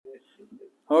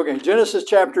Okay, Genesis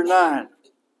chapter 9.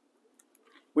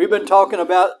 We've been talking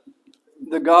about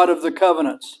the God of the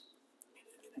covenants.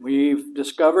 We've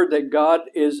discovered that God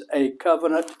is a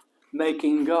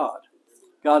covenant-making God.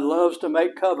 God loves to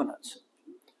make covenants.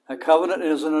 A covenant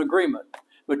is an agreement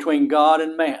between God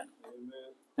and man.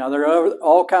 Now, there are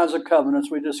all kinds of covenants.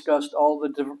 We discussed all the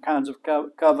different kinds of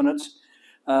covenants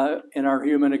in our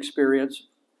human experience.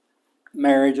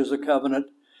 Marriage is a covenant.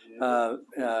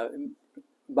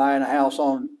 Buying a house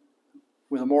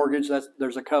with a mortgage,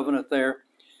 there's a covenant there.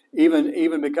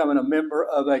 Even becoming a member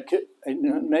of a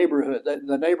neighborhood,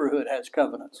 the neighborhood has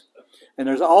covenants. And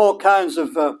there's all kinds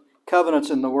of covenants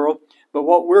in the world. But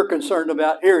what we're concerned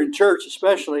about here in church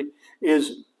especially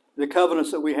is the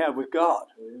covenants that we have with God.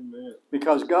 Amen.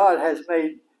 Because God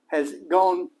has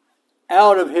gone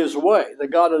out of his way. The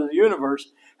God of the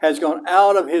universe has gone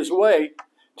out of his way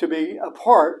to be a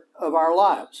part of our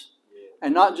lives.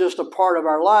 And not just a part of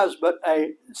our lives, but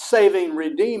a saving,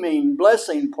 redeeming,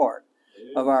 blessing part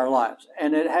of our lives.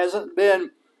 And it hasn't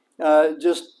been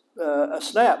just a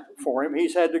snap for him.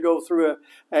 He's had to go through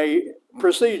a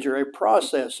procedure, a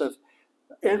process of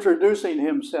introducing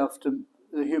himself to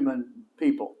the human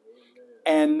people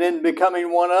and then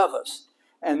becoming one of us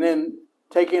and then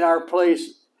taking our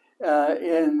place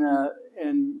in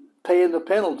paying the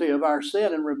penalty of our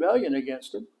sin and rebellion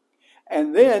against him,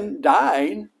 and then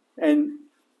dying and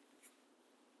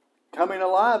coming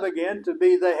alive again to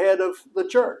be the head of the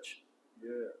church.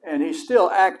 Yeah. And he's still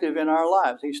active in our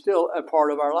lives. He's still a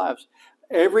part of our lives.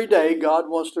 Every day, God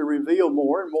wants to reveal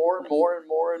more and more and more and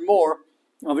more and more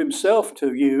of himself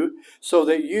to you so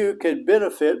that you can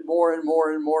benefit more and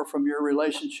more and more from your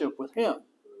relationship with him.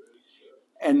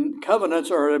 And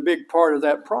covenants are a big part of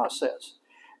that process.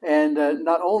 And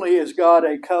not only is God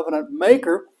a covenant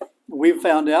maker, we've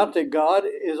found out that God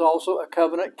is also a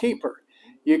covenant keeper.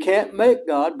 You can't make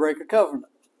God break a covenant.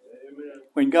 Amen.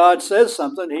 When God says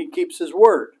something, he keeps his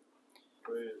word.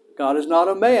 God is not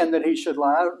a man that he should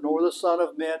lie, nor the son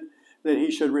of man that he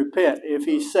should repent. If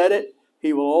he said it,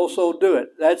 he will also do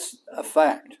it. That's a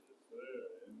fact.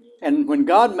 And when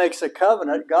God makes a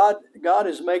covenant, God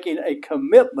is making a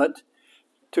commitment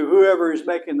to whoever he's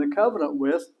making the covenant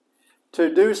with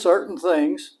to do certain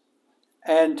things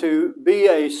and to be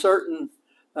a certain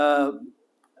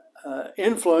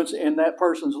influence in that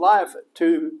person's life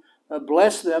to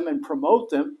bless them and promote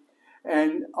them.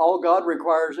 And all God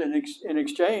requires in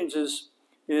exchange is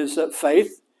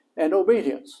faith and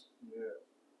obedience. Yeah.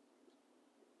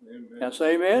 Amen. Can I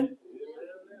say amen?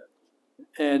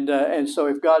 And so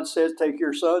if God says, take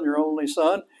your son, your only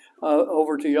son,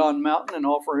 over to yon mountain and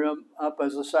offer him up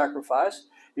as a sacrifice,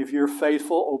 if you're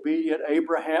faithful, obedient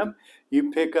Abraham,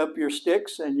 you pick up your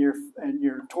sticks and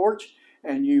your torch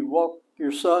and you walk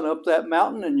your son up that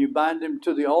mountain and you bind him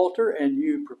to the altar and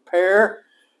you prepare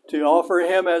to offer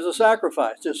him as a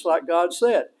sacrifice, just like God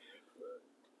said.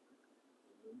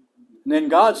 And then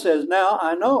God says, now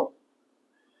I know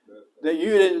that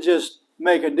you didn't just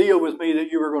make a deal with me that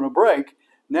you were going to break.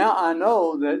 Now I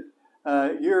know that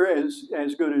you're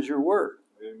as good as your word.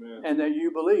 Amen. And that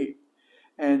you believe.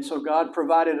 And so God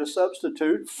provided a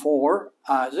substitute for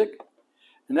Isaac.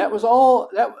 And that was all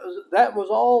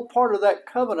part of that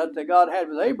covenant that God had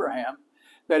with Abraham,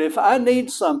 that if I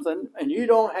need something and you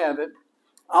don't have it,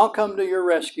 I'll come to your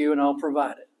rescue and I'll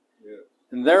provide it. Yeah.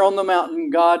 And there on the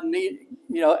mountain,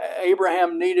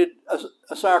 Abraham needed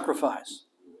a sacrifice.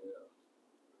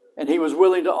 And he was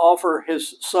willing to offer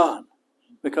his son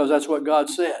because that's what God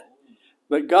said.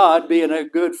 But God, being a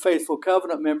good, faithful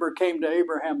covenant member, came to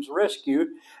Abraham's rescue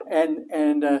and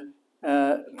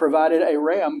provided a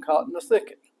ram caught in the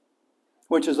thicket,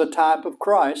 which is a type of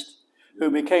Christ who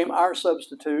became our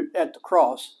substitute at the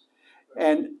cross.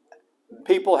 And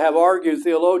people have argued,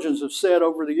 theologians have said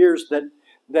over the years that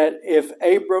if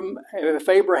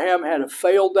Abraham had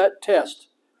failed that test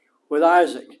with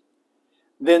Isaac,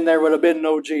 then there would have been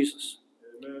no Jesus.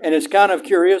 Amen. And it's kind of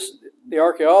curious, the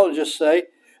archaeologists say,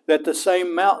 that the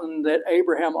same mountain that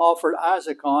Abraham offered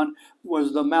Isaac on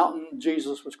was the mountain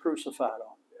Jesus was crucified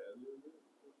on.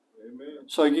 Amen.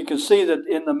 So you can see that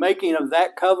in the making of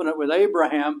that covenant with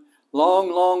Abraham,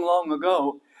 long, long, long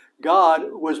ago,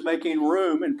 God was making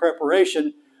room in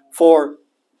preparation for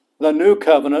the new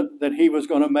covenant that he was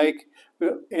going to make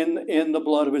in the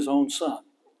blood of his own son.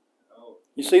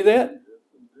 You see that?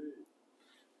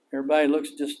 Everybody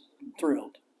looks just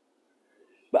thrilled.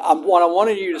 But what I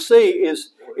wanted you to see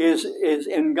is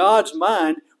in God's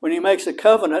mind, when he makes a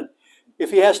covenant,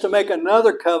 if he has to make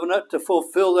another covenant to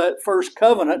fulfill that first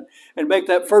covenant and make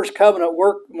that first covenant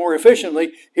work more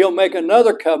efficiently, he'll make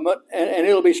another covenant and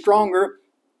it'll be stronger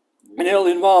And it'll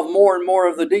involve more and more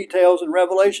of the details and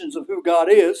revelations of who God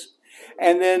is.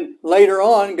 And then later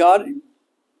on,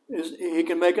 He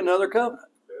can make another covenant.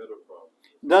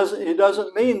 It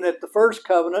doesn't mean that the first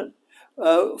covenant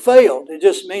failed. It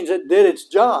just means it did its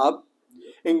job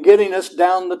in getting us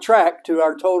down the track to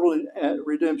our total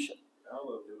redemption.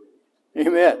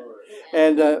 Amen.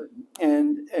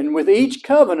 And with each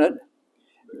covenant,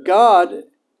 God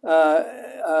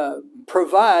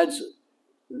provides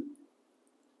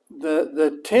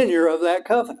the tenure of that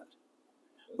covenant.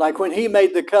 Like when He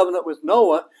made the covenant with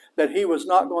Noah that He was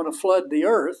not going to flood the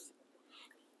earth.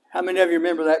 How many of you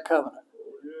remember that covenant?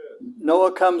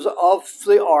 Noah comes off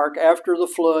the ark after the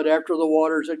flood, after the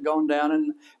waters had gone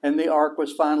down, and the ark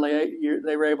was finally,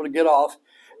 they were able to get off.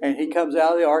 And he comes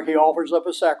out of the ark. He offers up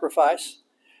a sacrifice.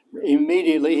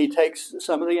 Immediately, he takes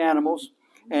some of the animals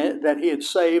that he had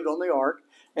saved on the ark,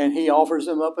 and he offers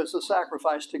them up as a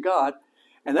sacrifice to God.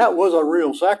 And that was a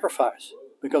real sacrifice,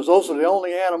 because those are the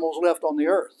only animals left on the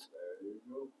earth.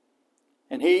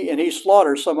 And he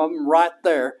slaughters some of them right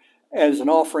there as an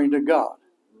offering to God.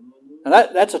 And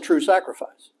that's a true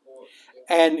sacrifice.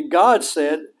 And God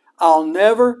said, I'll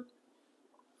never,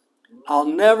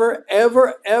 ever,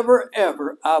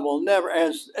 ever, I will never,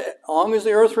 as long as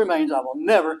the earth remains, I will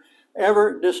never,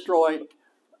 ever destroy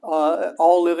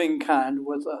all living kind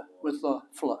with the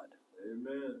flood.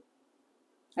 Amen.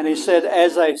 And He said,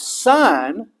 as a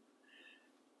sign,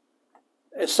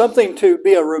 as something to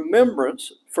be a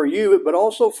remembrance for you, but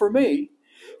also for me,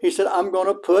 He said, I'm going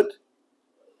to put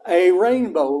a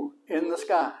rainbow in the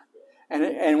sky.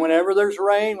 And whenever there's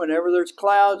rain, whenever there's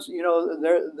clouds,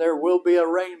 there will be a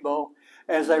rainbow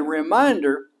as a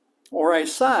reminder or a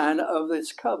sign of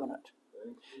this covenant.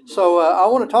 So I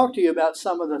want to talk to you about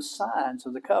some of the signs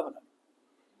of the covenant.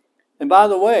 And by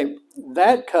the way,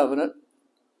 that covenant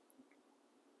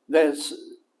that's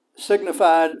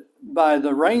signified by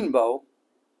the rainbow,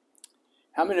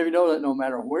 how many of you know that no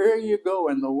matter where you go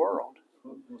in the world,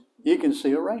 you can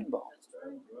see a rainbow?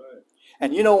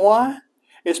 And you know why?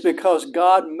 It's because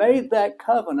God made that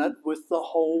covenant with the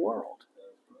whole world.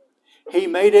 He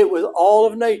made it with all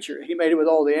of nature. He made it with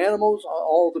all the animals,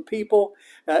 all the people,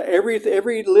 every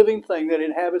living thing that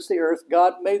inhabits the earth.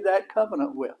 God made that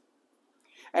covenant with.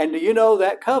 And do you know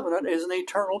that covenant is an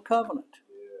eternal covenant?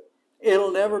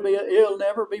 It'll never be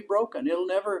broken.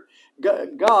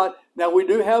 God. Now we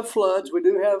do have floods, we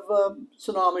do have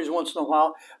tsunamis once in a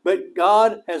while, but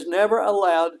God has never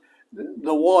allowed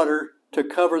the water to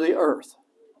cover the earth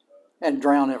and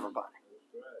drown everybody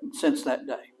since that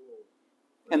day.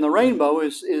 And the rainbow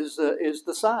is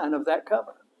the sign of that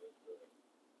covenant.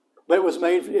 But it was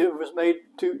made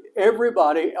to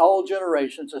everybody, all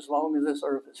generations, as long as this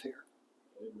earth is here.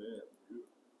 Amen.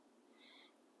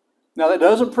 Now that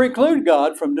doesn't preclude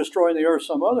God from destroying the earth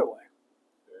some other way.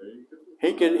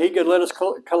 He could let us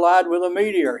collide with a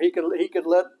meteor. He could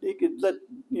let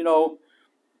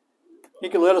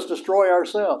us destroy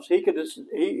ourselves. He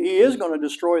is going to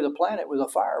destroy the planet with a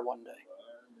fire one day.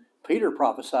 Peter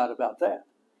prophesied about that.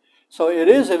 So it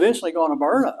is eventually going to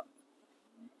burn up,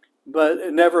 but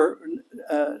it never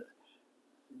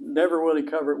will He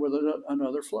cover it with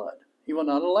another flood. He will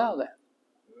not allow that.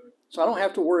 So I don't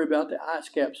have to worry about the ice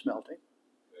caps melting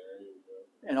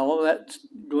and all of that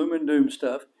gloom and doom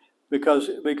stuff, because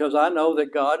I know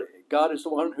that God is the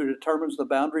one who determines the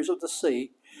boundaries of the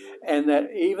sea, and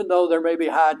that even though there may be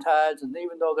high tides and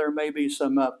even though there may be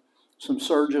some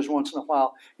surges once in a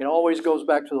while, it always goes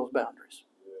back to those boundaries.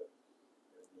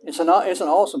 It's an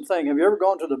awesome thing. Have you ever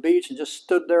gone to the beach and just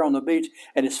stood there on the beach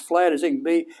and it's flat as it can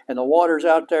be and the water's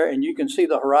out there and you can see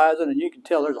the horizon and you can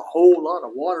tell there's a whole lot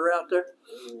of water out there,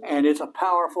 and it's a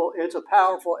powerful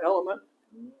element.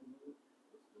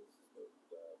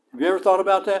 Have you ever thought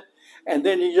about that? And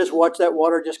then you just watch that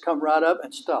water just come right up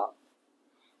and stop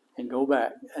and go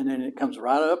back, and then it comes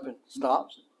right up and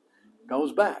stops,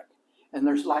 goes back, and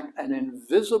there's like an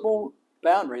invisible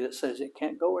boundary that says it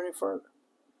can't go any further.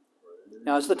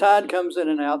 Now, as the tide comes in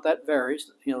and out, that varies.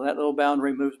 That little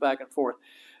boundary moves back and forth.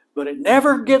 But it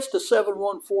never gets to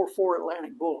 7144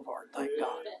 Atlantic Boulevard, thank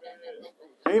God.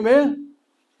 Amen?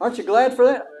 Aren't you glad for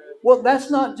that? Well, that's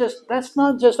not just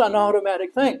an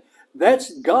automatic thing.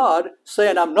 That's God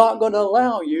saying, I'm not going to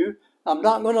allow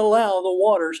the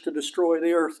waters to destroy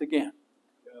the earth again.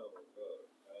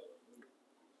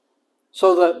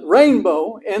 So the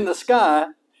rainbow in the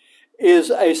sky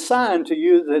is a sign to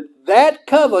you that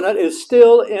covenant is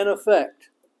still in effect.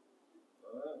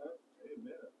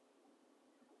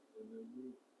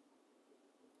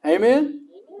 Amen?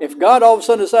 If God all of a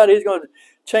sudden decided He's going to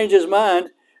change His mind,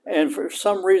 and for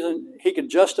some reason He could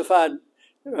justify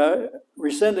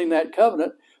rescinding that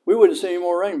covenant, we wouldn't see any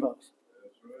more rainbows.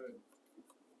 That's right.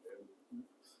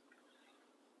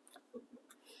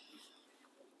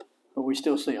 But we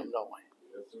still see them, don't we?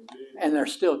 Yes, indeed. And they're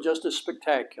still just as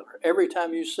spectacular. Every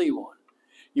time you see one,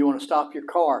 you want to stop your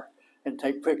car and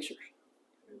take pictures.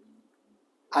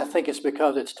 I think it's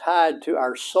because it's tied to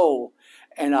our soul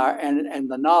and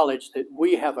the knowledge that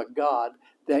we have a God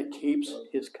that keeps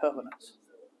his covenants.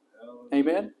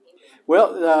 Amen?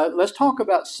 Well, let's talk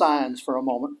about signs for a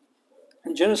moment.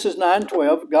 In Genesis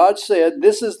 9:12, God said,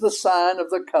 "This is the sign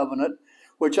of the covenant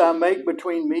which I make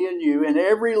between me and you and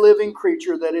every living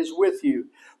creature that is with you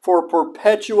for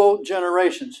perpetual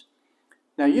generations."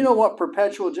 Now, you know what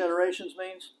perpetual generations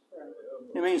means?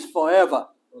 It means forever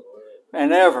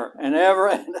and ever and ever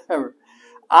and ever.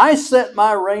 "I set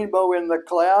my rainbow in the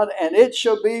cloud, and it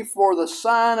shall be for the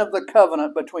sign of the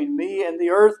covenant between me and the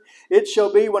earth. It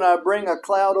shall be when I bring a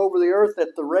cloud over the earth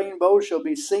that the rainbow shall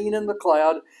be seen in the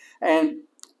cloud, and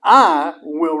I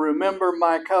will remember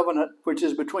my covenant which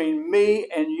is between me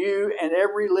and you and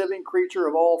every living creature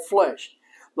of all flesh.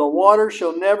 The water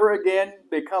shall never again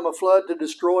become a flood to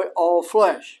destroy all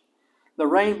flesh. The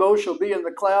rainbow shall be in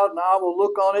the cloud, and I will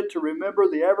look on it to remember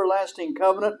the everlasting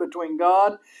covenant between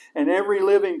God and every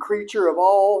living creature of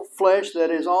all flesh that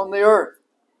is on the earth."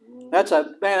 That's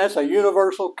a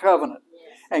universal covenant.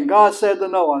 And God said to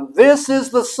Noah, "This is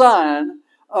the sign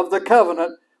of the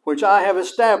covenant which I have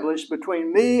established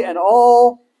between me and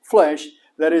all flesh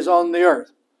that is on the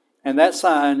earth." And that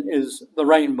sign is the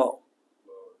rainbow.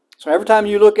 So every time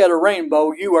you look at a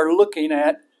rainbow, you are looking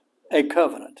at a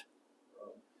covenant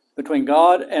between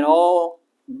God and all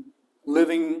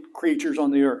living creatures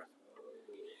on the earth.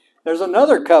 There's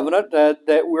another covenant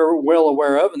that we're well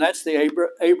aware of, and that's the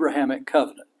Abrahamic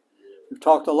covenant. We've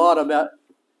talked a lot about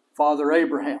Father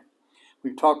Abraham.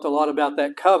 We've talked a lot about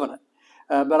that covenant.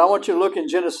 But I want you to look in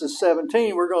Genesis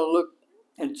 17. We're going to look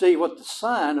and see what the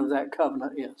sign of that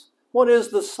covenant is. What is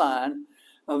the sign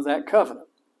of that covenant?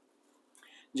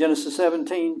 Genesis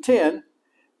 17:10.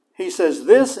 He says,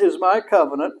 "This is my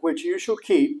covenant which you shall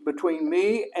keep between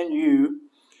me and you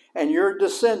and your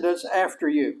descendants after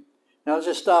you." Now let's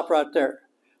just stop right there.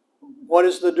 What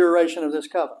is the duration of this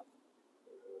covenant?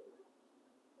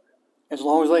 As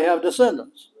long as they have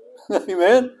descendants.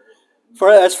 Amen?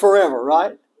 That's forever,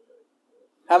 right?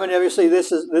 How many of you see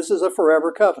this is a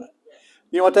forever covenant?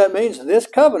 You know what that means? This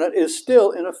covenant is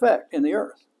still in effect in the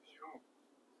earth.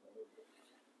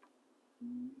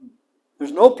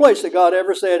 There's no place that God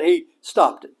ever said he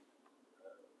stopped it.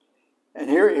 And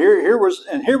here was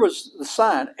the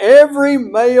sign. "Every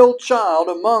male child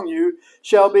among you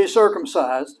shall be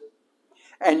circumcised,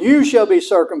 and you shall be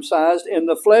circumcised in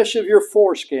the flesh of your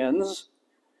foreskins,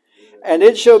 and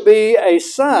it shall be a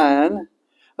sign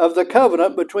of the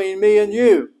covenant between me and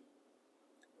you."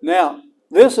 Now,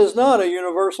 this is not a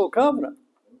universal covenant.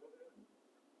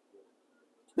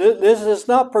 This is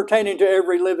not pertaining to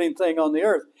every living thing on the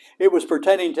earth. It was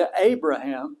pertaining to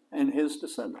Abraham and his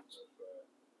descendants.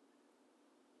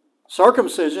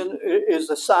 Circumcision is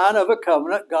the sign of a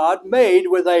covenant God made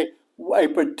with a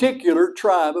particular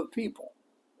tribe of people.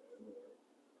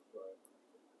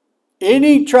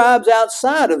 Any tribes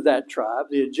outside of that tribe,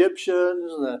 the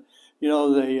Egyptians, the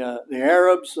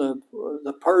Arabs,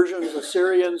 the Persians, the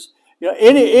Syrians,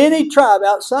 any tribe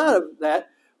outside of that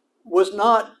was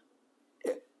not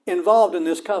involved in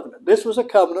this covenant. This was a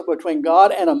covenant between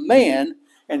God and a man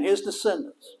and his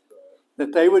descendants,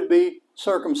 that they would be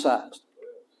circumcised.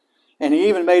 And he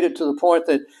even made it to the point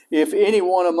that if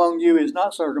anyone among you is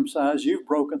not circumcised, you've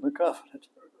broken the covenant.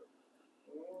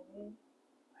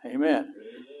 Amen.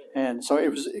 And so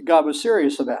God was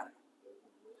serious about it.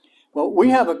 Well, we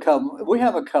have a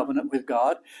covenant with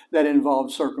God that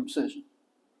involves circumcision.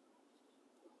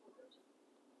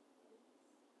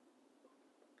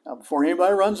 Now, before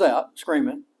anybody runs out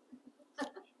screaming,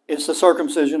 it's the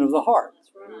circumcision of the heart.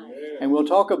 And we'll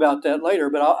talk about that later.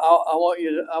 But I want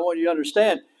you to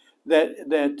understand that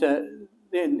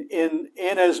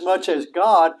in as much as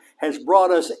God has brought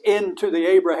us into the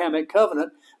Abrahamic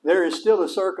covenant, there is still a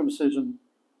circumcision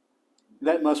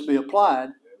that must be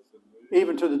applied,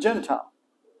 even to the Gentile.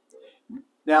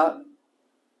 Now,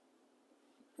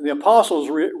 the apostles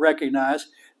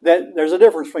recognize that there's a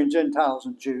difference between Gentiles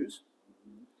and Jews.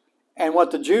 And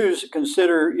what the Jews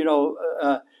consider,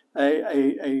 a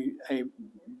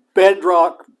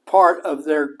bedrock part of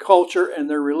their culture and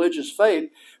their religious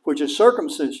faith, which is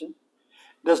circumcision,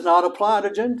 does not apply to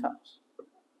Gentiles.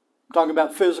 I'm talking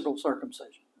about physical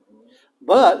circumcision.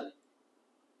 But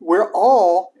we're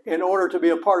all, in order to be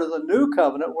a part of the new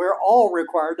covenant, we're all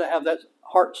required to have that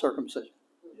heart circumcision.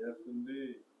 Yes,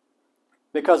 indeed.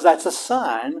 Because that's a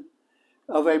sign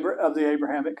of the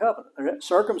Abrahamic covenant.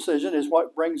 Circumcision is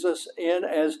what brings us in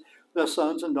as the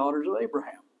sons and daughters of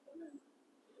Abraham.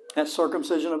 That's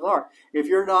circumcision of the heart. If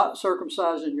you're not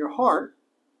circumcised in your heart,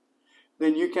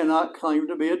 then you cannot claim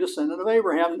to be a descendant of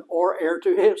Abraham or heir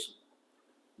to his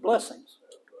blessings.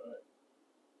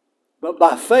 But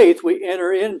by faith, we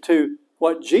enter into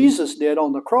what Jesus did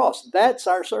on the cross. That's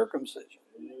our circumcision.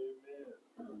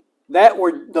 That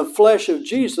where the flesh of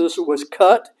Jesus was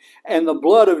cut and the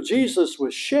blood of Jesus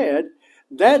was shed,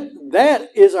 that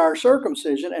is our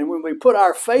circumcision. And when we put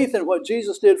our faith in what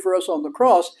Jesus did for us on the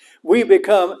cross, we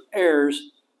become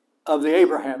heirs of the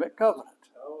Abrahamic covenant.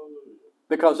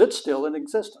 Because it's still in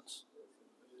existence.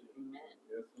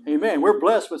 Amen. We're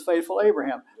blessed with faithful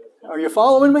Abraham. Are you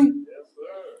following me?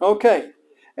 Okay.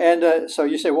 And so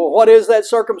you say, well, what is that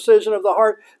circumcision of the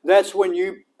heart? That's when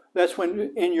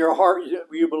in your heart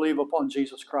you believe upon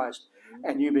Jesus Christ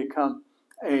and you become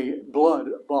a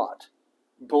blood-bought,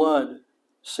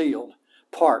 blood-sealed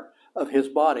part of his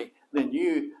body. Then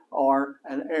you are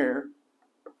an heir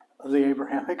of the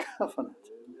Abrahamic covenant.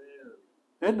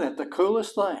 Isn't that the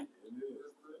coolest thing?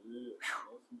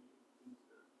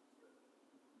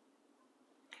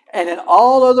 And in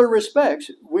all other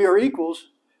respects, we are equals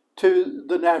to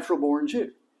the natural born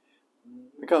Jew.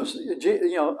 Because, I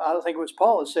think it was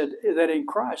Paul that said that in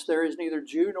Christ there is neither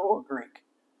Jew nor Greek.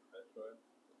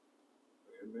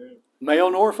 Amen.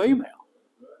 Male nor female.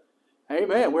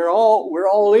 Amen. We're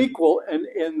all equal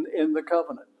in the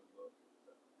covenant.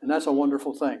 And that's a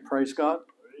wonderful thing. Praise God.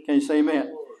 Can you say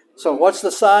amen? So what's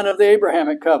the sign of the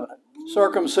Abrahamic covenant?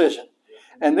 Circumcision.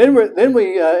 And then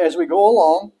we as we go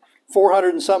along, 400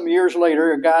 and something years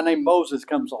later, a guy named Moses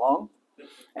comes along.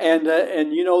 And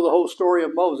you know the whole story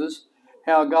of Moses,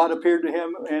 how God appeared to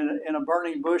him in a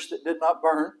burning bush that did not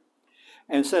burn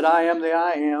and said, I am the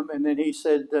I am. And then he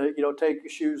said, take your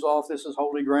shoes off. This is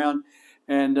holy ground.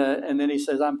 And then he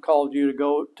says, I'm called you to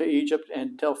go to Egypt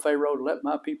and tell Pharaoh to let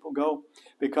my people go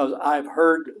because I've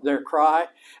heard their cry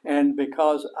and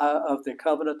because of the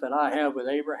covenant that I have with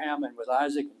Abraham and with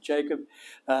Isaac and Jacob.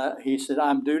 He said,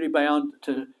 I'm duty bound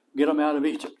to get them out of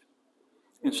Egypt.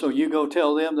 And so you go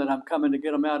tell them that I'm coming to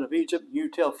get them out of Egypt. You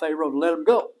tell Pharaoh to let them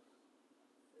go.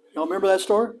 Y'all remember that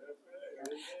story?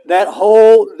 That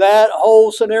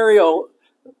whole scenario,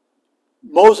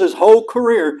 Moses' whole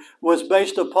career was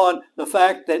based upon the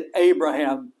fact that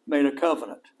Abraham made a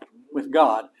covenant with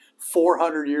God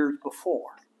 400 years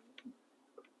before.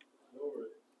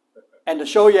 And to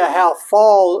show you how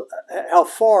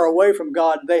far away from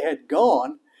God they had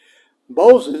gone,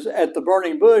 Moses at the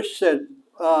burning bush said,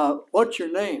 what's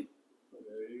your name?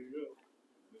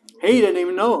 He didn't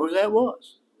even know who that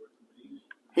was.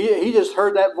 He just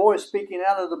heard that voice speaking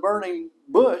out of the burning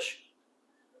bush.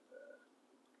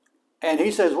 And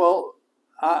he says, well,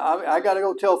 I got to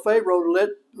go tell Pharaoh to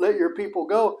let your people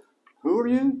go. Who are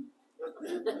you?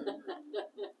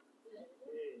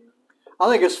 I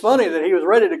think it's funny that he was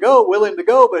ready to go, willing to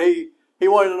go, but he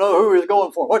wanted to know who he was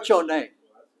going for. What's your name?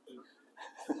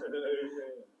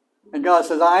 And God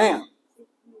says, I am.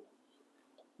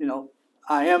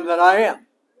 I am that I am.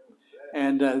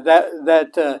 And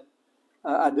that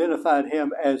identified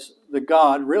him as the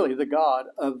God, really the God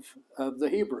of the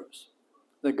Hebrews,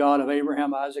 the God of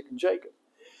Abraham, Isaac, and Jacob.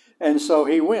 And so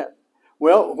he went.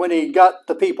 Well, when he got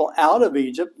the people out of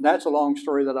Egypt, that's a long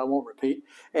story that I won't repeat,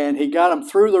 and he got them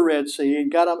through the Red Sea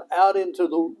and got them out into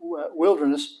the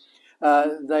wilderness,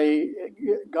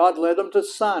 God led them to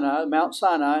Sinai, Mount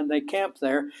Sinai, and they camped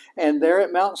there. And there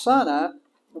at Mount Sinai,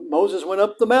 Moses went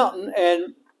up the mountain,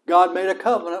 and God made a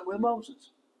covenant with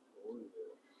Moses.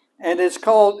 And it's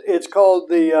called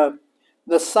the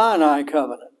Sinai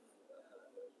covenant.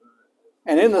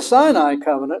 And in the Sinai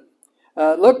covenant,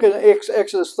 look at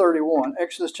Exodus 31,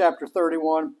 Exodus chapter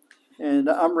 31, and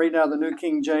I'm reading out of the New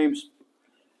King James,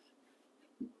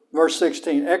 verse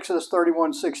 16, Exodus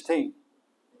 31:16.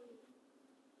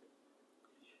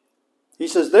 He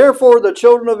says, therefore the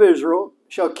children of Israel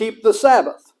shall keep the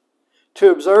Sabbath, to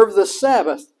observe the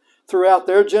Sabbath throughout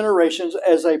their generations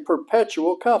as a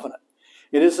perpetual covenant.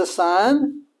 It is a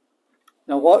sign.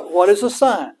 Now what is a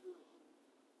sign?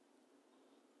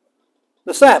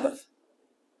 The Sabbath.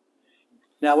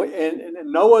 Now in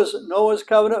Noah's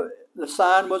covenant, the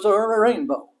sign was a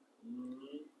rainbow.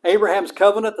 Abraham's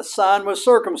covenant, the sign was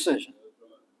circumcision.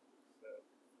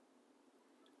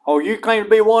 Oh, you claim to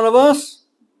be one of us?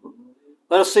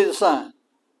 Let us see the sign.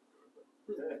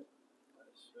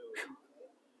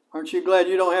 Aren't you glad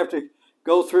you don't have to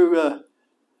go through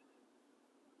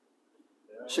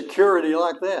security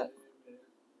like that?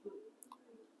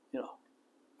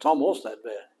 It's almost that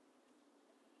bad.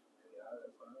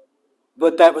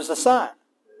 But that was the sign.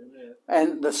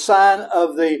 And the sign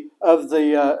of the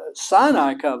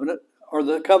Sinai covenant, or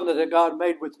the covenant that God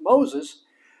made with Moses,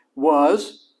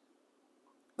 was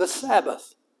the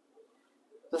Sabbath.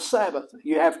 The Sabbath.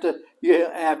 You have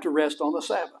to rest on the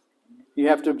Sabbath. You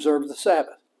have to observe the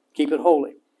Sabbath. Keep it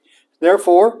holy.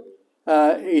 Therefore,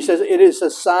 he says, it is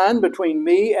a sign between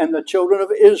me and the children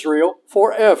of Israel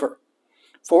forever.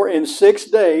 For in 6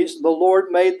 days the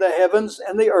Lord made the heavens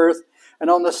and the earth, and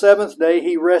on the seventh day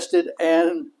he rested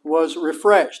and was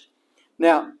refreshed.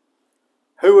 Now,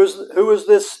 who was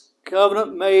this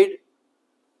covenant made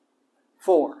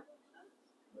for?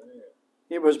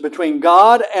 It was between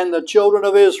God and the children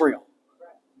of Israel.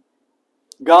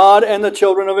 God and the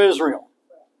children of Israel.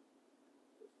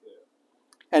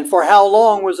 And for how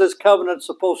long was this covenant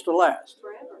supposed to last?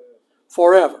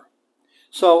 Forever.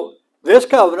 So this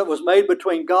covenant was made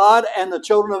between God and the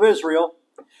children of Israel,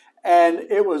 and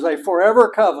it was a forever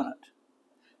covenant.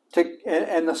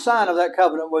 And the sign of that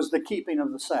covenant was the keeping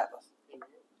of the Sabbath.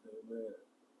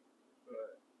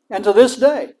 And to this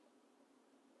day,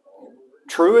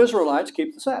 true Israelites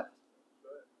keep the Sabbath.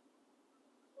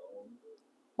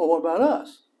 Well, what about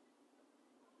us?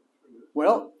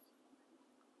 Well,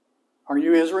 are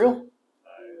you Israel?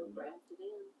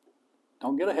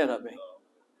 Don't get ahead of me.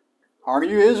 Are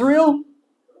you Israel?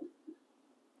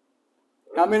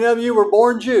 How many of you were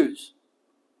born Jews?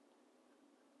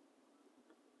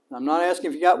 I'm not asking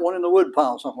if you got one in the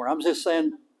woodpile somewhere. I'm just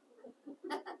saying.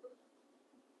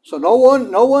 So no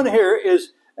one here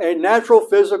is a natural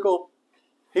physical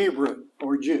Hebrew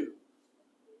or Jew.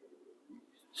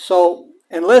 So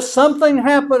unless something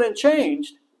happened and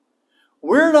changed,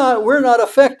 we're not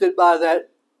affected by that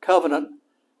covenant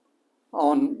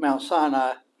on Mount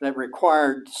Sinai that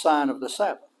required the sign of the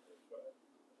Sabbath.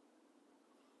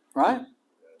 Right?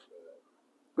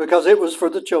 Because it was for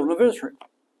the children of Israel.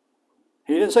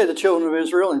 He didn't say the children of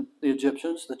Israel and the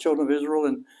Egyptians, the children of Israel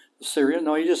and the Syrians.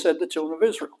 No, he just said the children of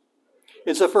Israel.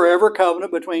 It's a forever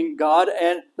covenant between God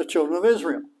and the children of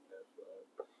Israel.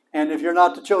 And if you're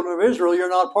not the children of Israel, you're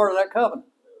not part of that covenant.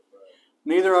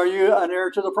 Neither are you an heir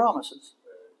to the promises.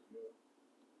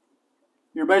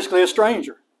 You're basically a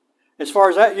stranger. As far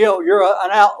as that, you're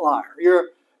an outlier.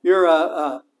 You're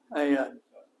a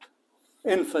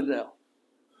infidel.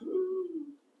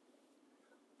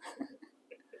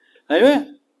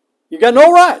 Amen. You got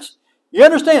no rights. You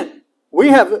understand? We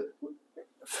have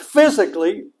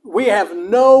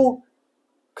no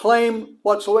claim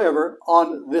whatsoever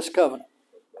on this covenant.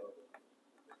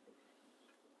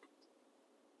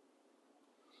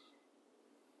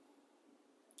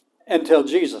 Until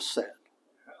Jesus said,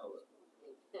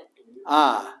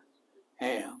 I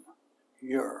am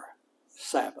your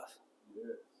Sabbath.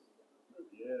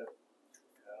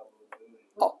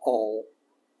 Uh-oh.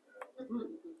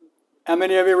 How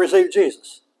many of you received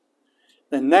Jesus?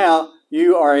 Then now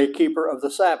you are a keeper of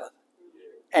the Sabbath.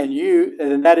 And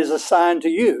that is a sign to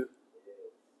you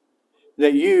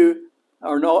that you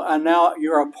are now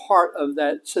you're a part of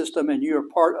that system, and you are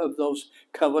part of those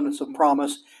covenants of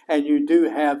promise, and you do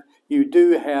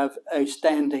have a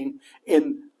standing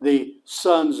in the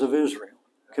sons of Israel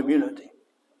community.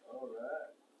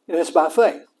 And it's by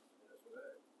faith.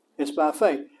 It's by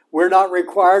faith. We're not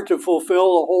required to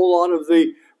fulfill a whole lot of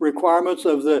the requirements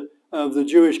of the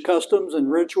Jewish customs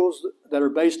and rituals that are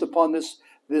based upon this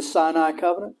Sinai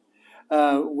covenant.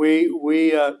 But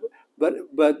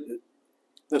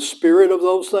the spirit of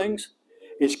those things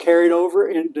is carried over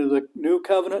into the new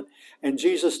covenant, and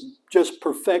Jesus just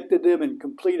perfected them and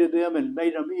completed them and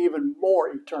made them even more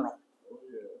eternal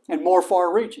and more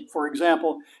far-reaching. For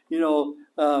example,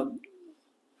 the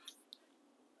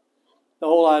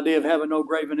whole idea of having no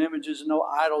graven images and no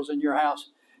idols in your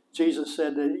house. Jesus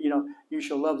said that, you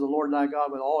shall love the Lord thy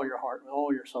God with all your heart, with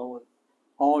all your soul, with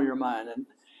all your mind. And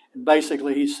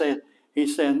basically he's saying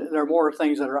there are more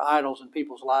things that are idols in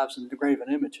people's lives than the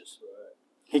graven images.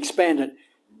 He expanded.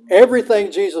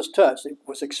 Everything Jesus touched, it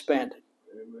was expanded.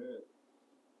 Amen.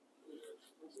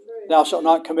 Thou shalt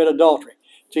not commit adultery.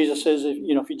 Jesus says, if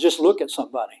you just look at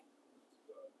somebody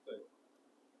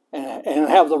and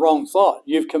have the wrong thought,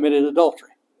 you've committed adultery.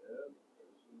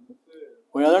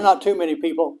 Well, there are not too many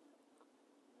people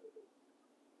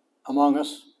among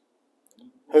us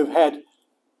who've had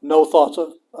no thoughts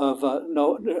of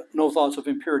thoughts of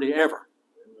impurity ever.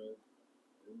 Amen.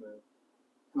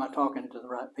 Am I talking to the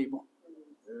right people?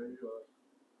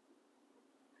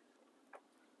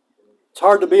 It's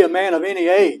hard to be a man of any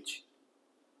age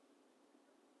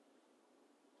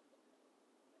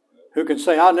who can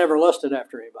say, I never lusted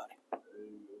after anybody.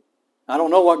 I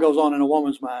don't know what goes on in a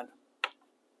woman's mind,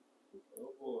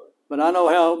 but I know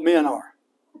how men are.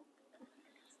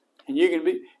 And you can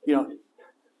be,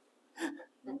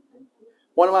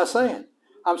 what am I saying?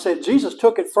 I'm saying Jesus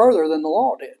took it further than the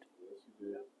law did.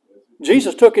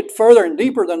 Jesus took it further and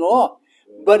deeper than the law.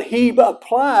 But he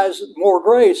applies more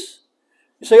grace.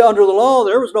 You see, under the law,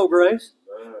 there was no grace.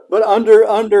 But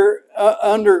under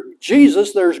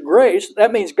Jesus, there's grace.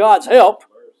 That means God's help.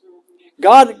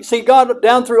 God,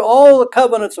 down through all the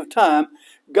covenants of time,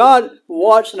 God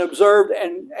watched and observed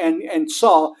and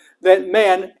saw that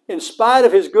man, in spite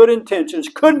of his good intentions,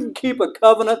 couldn't keep a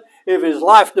covenant if his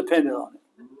life depended on it.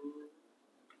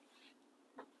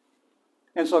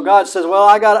 And so God says, well,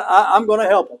 I'm going to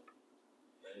help him.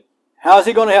 How is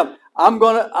he going to help? I'm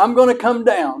going to come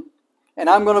down, and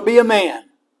I'm going to be a man.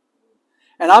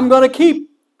 And I'm going to keep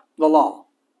the law.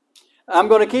 I'm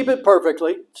going to keep it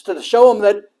perfectly to show them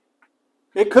that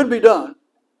it could be done.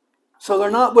 So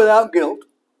they're not without guilt.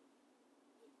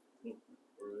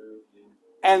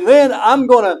 And then I'm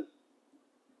going to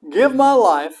give my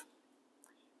life,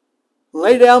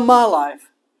 lay down my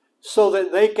life, so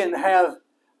that they can have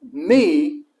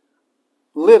me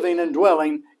living and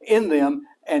dwelling in them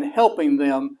and helping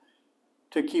them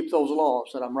to keep those laws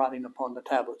that I'm writing upon the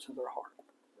tablets of their heart.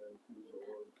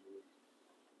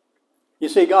 You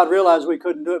see, God realized we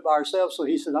couldn't do it by ourselves, so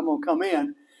he said, I'm going to come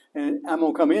in, and I'm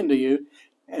going to come into you,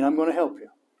 and I'm going to help you.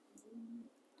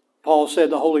 Paul said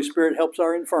the Holy Spirit helps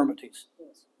our infirmities.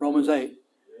 Romans 8.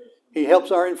 He helps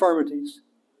our infirmities.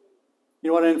 You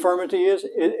know what an infirmity is?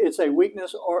 It's a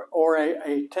weakness or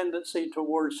a tendency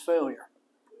towards failure.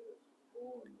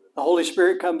 The Holy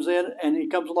Spirit comes in, and he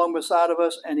comes along beside of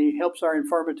us, and he helps our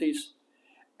infirmities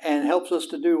and helps us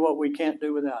to do what we can't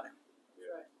do without him.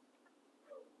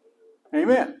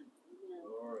 Amen.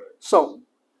 So,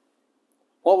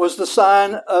 what was the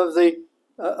sign of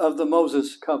the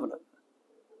Moses covenant?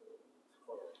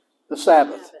 The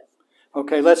Sabbath.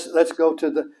 Okay, let's go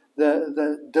to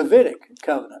the Davidic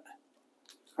covenant.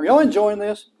 Are y'all enjoying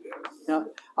this? Now,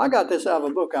 I got this out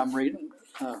of a book I'm reading.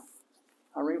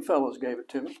 Irene Fellows gave it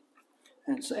to me,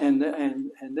 and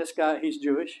this guy, he's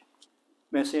Jewish,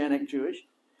 Messianic Jewish,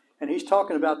 and he's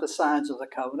talking about the signs of the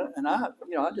covenant. And I thought,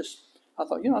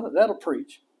 that'll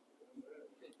preach.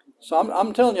 So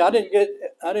I'm telling you, I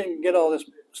didn't get all this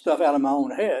stuff out of my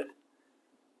own head,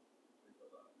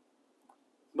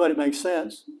 but it makes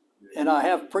sense, and I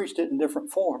have preached it in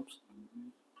different forms.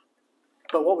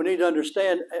 But what we need to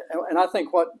understand, and I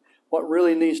think what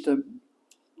really needs to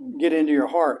get into your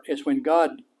heart is when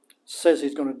God says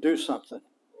he's going to do something,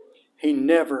 he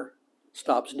never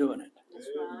stops doing it. That's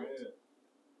right.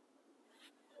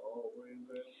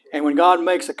 And when God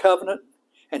makes a covenant,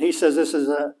 and he says this is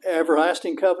an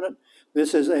everlasting covenant,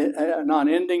 this is a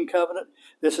non-ending covenant,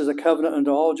 this is a covenant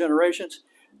unto all generations,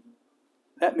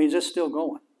 that means it's still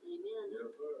going.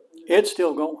 It's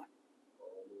still going.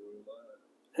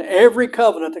 Every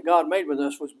covenant that God made with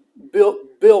us was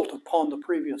built upon the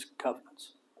previous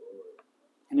covenants.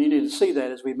 And you need to see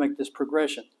that as we make this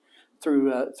progression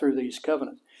through these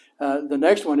covenants. The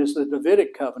next one is the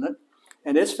Davidic covenant,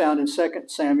 and it's found in 2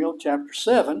 Samuel chapter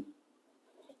 7,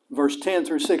 verse 10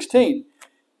 through 16.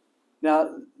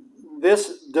 Now,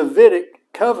 this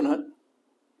Davidic covenant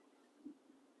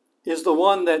is the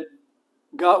one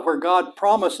where God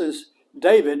promises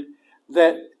David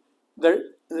that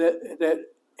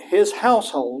his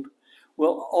household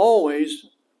will always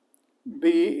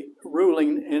be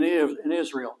ruling in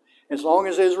Israel. As long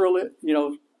as Israel, as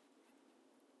long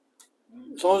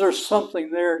as there's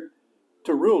something there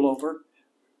to rule over,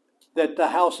 that the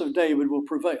house of David will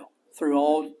prevail through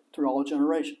all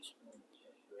generations.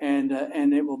 And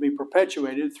it will be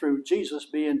perpetuated through Jesus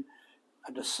being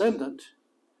a descendant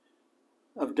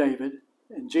of David,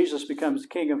 and Jesus becomes the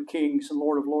King of Kings and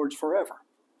Lord of Lords forever.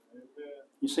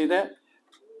 You see that?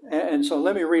 And so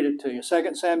let me read it to you.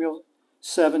 2 Samuel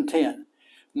 7:10.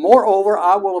 Moreover,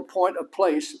 I will appoint a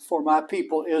place for my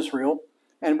people Israel,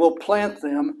 and will plant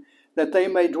them, that they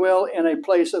may dwell in a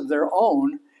place of their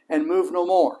own, and move no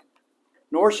more.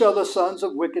 Nor shall the sons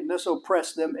of wickedness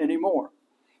oppress them any more,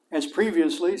 as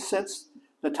previously, since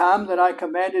the time that I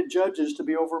commanded judges to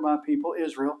be over my people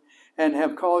Israel, and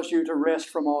have caused you to rest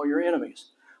from all your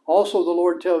enemies. Also the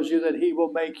Lord tells you that he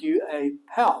will make you a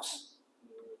house.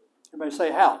 Everybody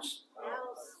say house.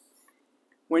 House.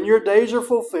 When your days are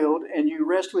fulfilled and you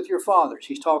rest with your fathers.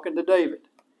 He's talking to David.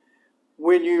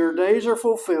 When your days are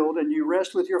fulfilled and you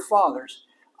rest with your fathers,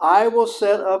 I will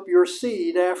set up your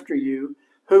seed after you,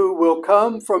 who will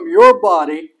come from your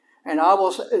body, and I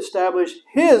will establish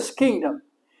his kingdom.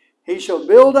 He shall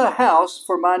build a house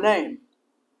for my name,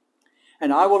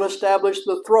 and I will establish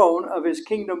the throne of his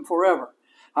kingdom forever.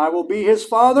 I will be his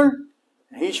father,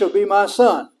 and he shall be my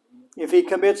son. If he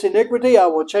commits iniquity, I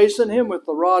will chasten him with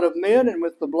the rod of men and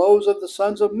with the blows of the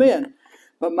sons of men.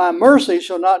 But my mercy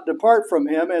shall not depart from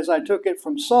him, as I took it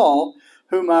from Saul,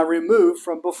 whom I removed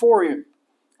from before you.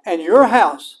 And your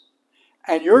house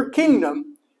and your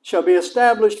kingdom shall be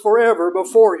established forever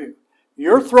before you.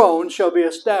 Your throne shall be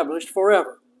established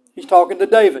forever. He's talking to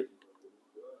David.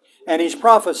 And he's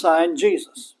prophesying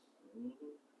Jesus.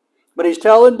 But he's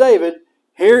telling David,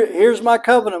 here's my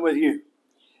covenant with you.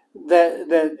 That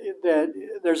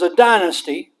there's a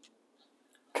dynasty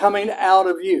coming out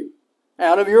of you.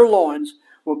 Out of your loins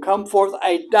will come forth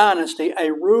a dynasty,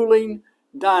 a ruling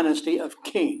dynasty of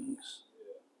kings.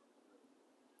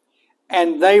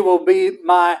 And they will be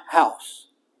my house.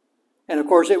 And of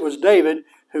course it was David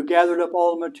who gathered up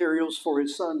all the materials for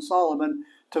his son Solomon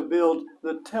to build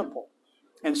the temple.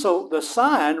 And so the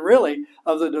sign really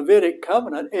of the Davidic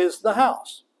covenant is the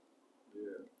house.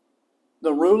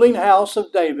 The ruling house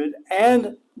of David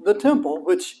and the temple,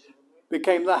 which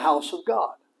became the house of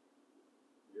God.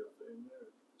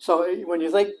 So when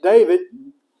you think David,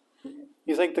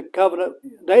 you think the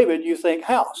covenant David, you think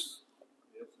house.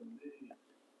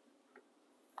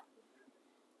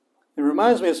 It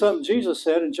reminds me of something Jesus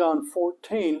said in John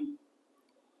 14.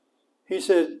 He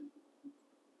said,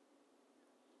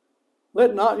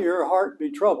 "Let not your heart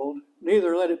be troubled,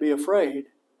 neither let it be afraid.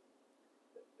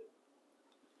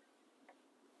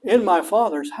 In my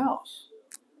Father's house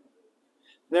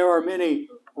there are many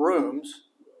rooms."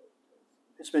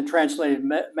 It's been translated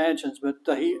mansions, but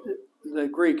the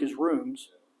Greek is rooms.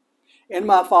 In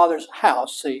my Father's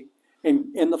house, see,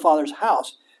 in the Father's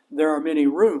house there are many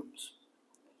rooms.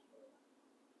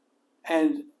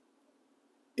 And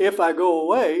if I go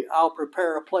away, I'll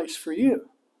prepare a place for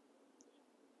you.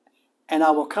 And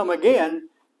I will come again,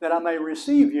 that I may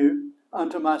receive you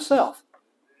unto myself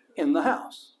in the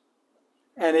house.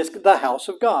 And it's the house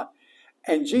of God.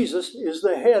 And Jesus is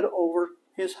the head over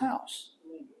his house.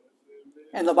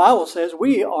 And the Bible says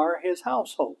we are his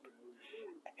household,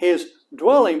 his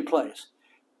dwelling place,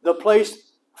 the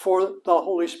place for the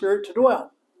Holy Spirit to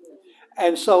dwell.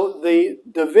 And so the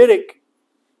Davidic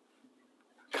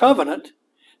covenant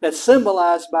that's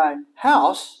symbolized by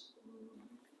house,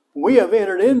 we have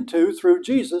entered into through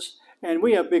Jesus, and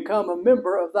we have become a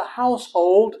member of the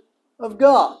household of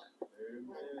God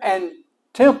and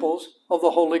temples of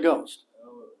the Holy Ghost.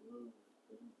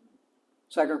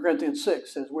 2 Corinthians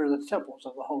 6 says we're the temples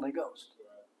of the Holy Ghost.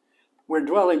 We're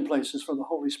dwelling places for the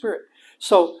Holy Spirit.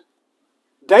 So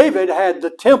David had the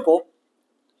temple,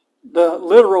 the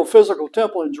literal physical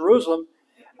temple in Jerusalem,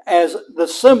 as the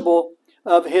symbol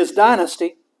of his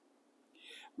dynasty.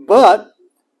 But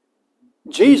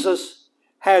Jesus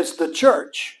has the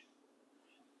church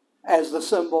as the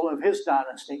symbol of his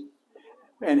dynasty,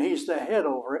 and he's the head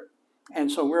over it.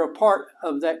 And so we're a part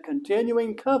of that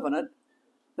continuing covenant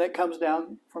that comes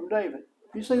down from David.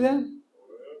 You see that?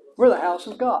 We're the house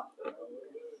of God.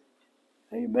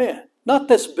 Amen. Not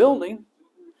this building.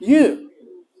 You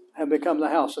have become the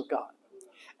house of God.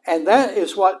 And that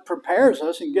is what prepares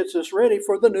us and gets us ready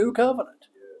for the new covenant.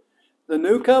 The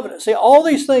new covenant. See, all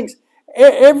these things,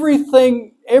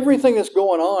 everything that's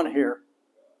going on here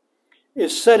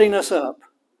is setting us up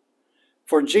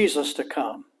for Jesus to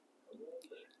come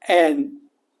and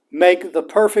make the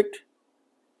perfect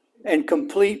and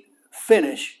complete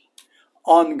finish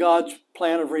on God's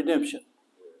plan of redemption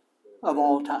of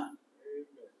all time.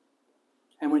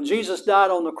 And when Jesus died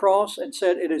on the cross and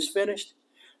said, "It is finished,"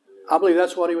 I believe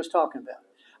that's what he was talking about.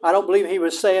 I don't believe he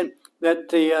was saying that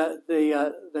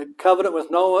the covenant with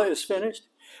Noah is finished.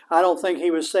 I don't think he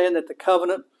was saying that the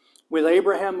covenant with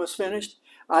Abraham was finished.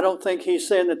 I don't think he's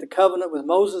saying that the covenant with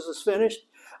Moses is finished.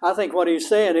 I think what he's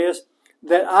saying is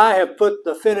that I have put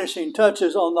the finishing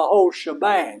touches on the whole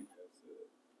shebang.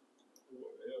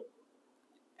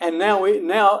 And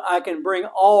now I can bring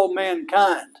all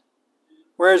mankind.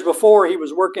 Whereas before he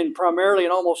was working primarily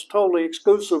and almost totally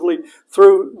exclusively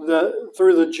through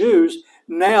the Jews.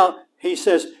 Now he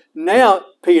says, "Now,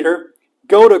 Peter,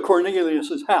 go to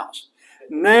Cornelius' house.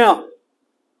 Now,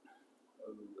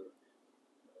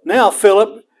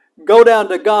 Philip, go down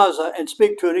to Gaza and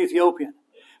speak to an Ethiopian,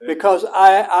 because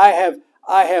I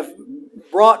have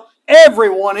brought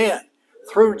everyone in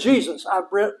through Jesus. I've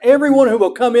brought everyone who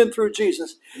will come in through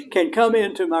Jesus can come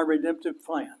into my redemptive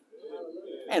plan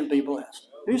and be blessed."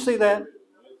 Do you see that?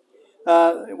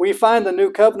 We find the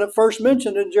new covenant first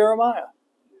mentioned in Jeremiah.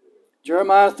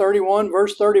 Jeremiah 31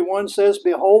 verse 31 says,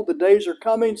 "Behold, the days are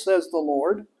coming, says the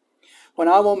Lord, when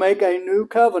I will make a new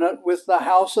covenant with the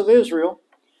house of Israel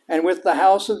and with the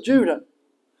house of Judah."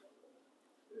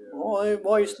 Boy,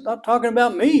 he's not talking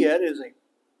about me yet, is he?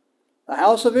 The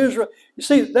house of Israel. You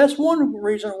see, that's one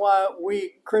reason why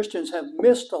we Christians have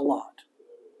missed a lot.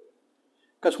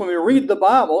 Because when we read the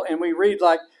Bible and we read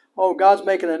like, oh, God's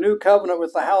making a new covenant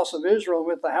with the house of Israel,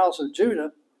 with the house of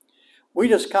Judah, we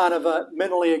just kind of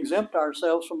mentally exempt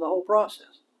ourselves from the whole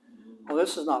process. Well,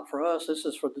 this is not for us. This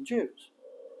is for the Jews.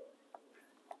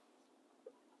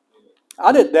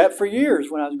 I did that for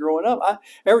years when I was growing up.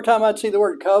 Every time I'd see the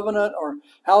word covenant or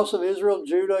house of Israel,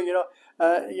 Judah,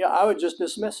 I would just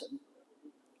dismiss it.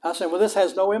 I said, well, this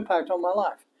has no impact on my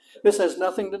life. This has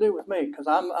nothing to do with me because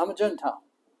I'm a Gentile.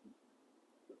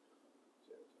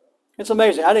 It's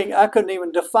amazing. I couldn't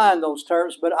even define those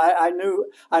terms, but I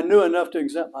knew enough to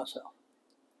exempt myself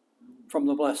from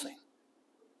the blessing.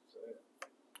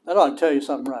 That ought to tell you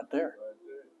something right there.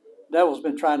 The devil's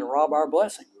been trying to rob our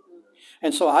blessing.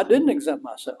 And so I didn't exempt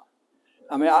myself.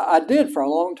 I mean, I did for a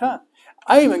long time.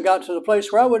 I even got to the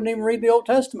place where I wouldn't even read the Old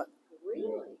Testament.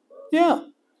 Really? Yeah.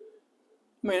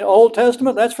 I mean, Old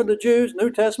Testament, that's for the Jews.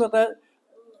 New Testament, that.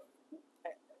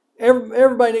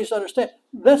 Everybody needs to understand.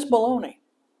 That's baloney.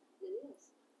 It is.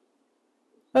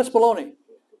 That's baloney.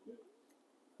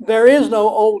 There is no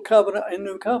Old Covenant and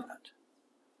New Covenant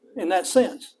in that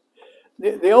sense.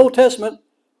 The Old Testament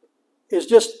is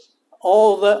just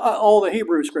all the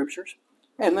Hebrew scriptures,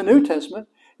 and the New Testament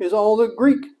is all the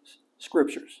Greek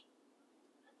scriptures.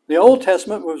 The Old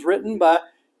Testament was written by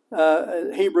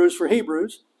Hebrews for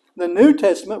Hebrews. The New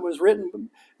Testament was written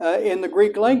in the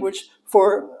Greek language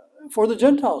for the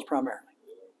Gentiles primarily.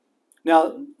 Now,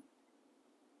 it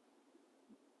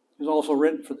was also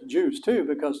written for the Jews too,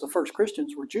 because the first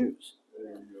Christians were Jews.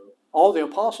 All the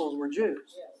apostles were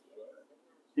Jews.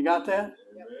 You got that?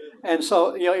 And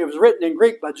so, it was written in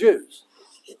Greek by Jews.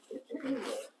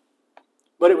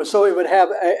 But it was so it would have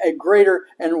a greater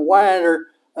and wider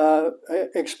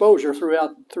exposure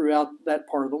throughout that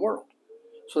part of the world.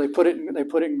 So they put it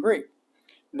in Greek.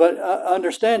 But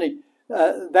understanding,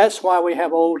 that's why we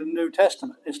have Old and New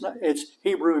Testament. It's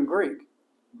Hebrew and Greek.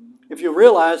 If you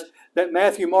realize that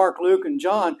Matthew, Mark, Luke, and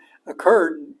John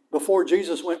occurred before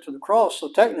Jesus went to the cross, so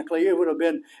technically it would have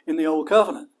been in the Old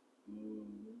Covenant.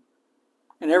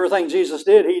 And everything Jesus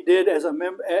did, he did as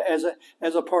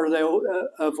a part of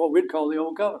of what we'd call the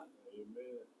Old Covenant.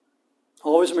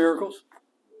 All his miracles,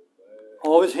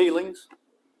 all his healings,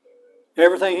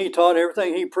 everything he taught,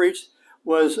 everything he preached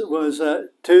was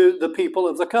to the people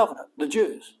of the covenant, the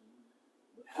Jews.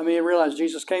 I mean, you realize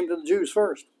Jesus came to the Jews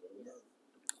first.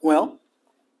 Well,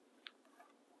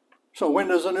 so when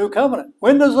does the new covenant?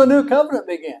 When does the new covenant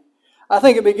begin? I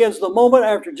think it begins the moment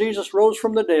after Jesus rose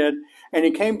from the dead and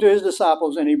he came to his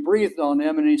disciples and he breathed on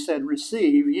them and he said,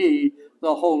 "Receive ye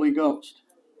the Holy Ghost."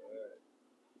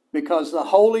 Because the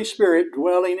Holy Spirit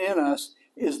dwelling in us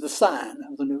is the sign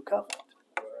of the new covenant.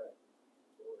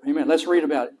 Amen. Let's read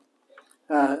about it.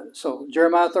 So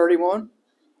Jeremiah 31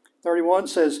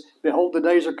 says, "Behold, the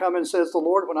days are coming, says the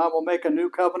Lord, when I will make a new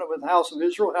covenant with the house of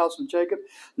Israel, house of Jacob,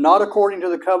 not according to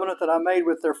the covenant that I made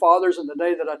with their fathers in the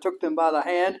day that I took them by the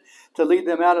hand to lead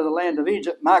them out of the land of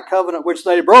Egypt, my covenant which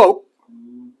they broke,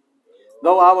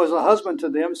 though I was a husband to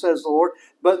them, says the Lord.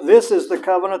 But this is the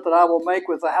covenant that I will make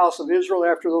with the house of Israel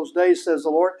after those days, says the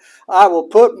Lord. I will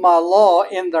put my law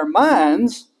in their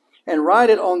minds and write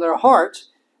it on their hearts,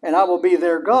 and I will be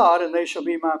their God, and they shall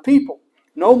be my people.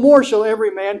 No more shall every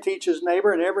man teach his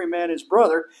neighbor and every man his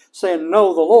brother, saying,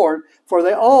 Know the Lord, for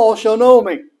they all shall know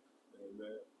me.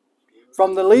 Amen.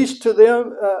 From the least of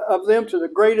them to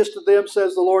the greatest of them,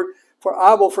 says the Lord, for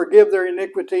I will forgive their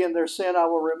iniquity and their sin I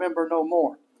will remember no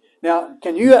more." Now,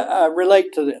 can you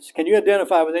relate to this? Can you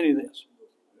identify with any of this?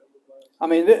 I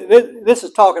mean, this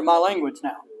is talking my language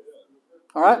now.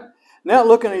 All right? Now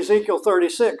look at Ezekiel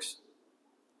 36.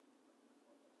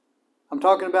 I'm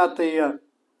talking about the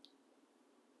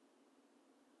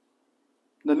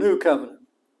new covenant.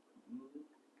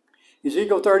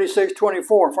 Ezekiel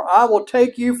 36:24. "For I will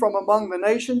take you from among the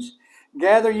nations,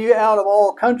 gather you out of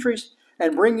all countries,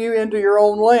 and bring you into your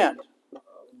own land."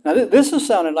 Now this is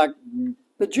sounding like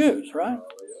the Jews, right?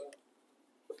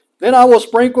 "Then I will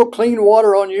sprinkle clean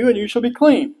water on you, and you shall be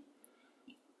clean.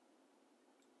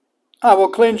 I will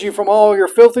cleanse you from all your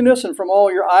filthiness and from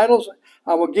all your idols.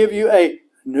 I will give you a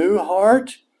new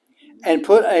heart and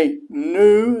put a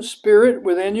new spirit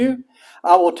within you.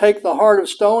 I will take the heart of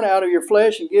stone out of your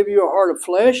flesh and give you a heart of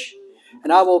flesh.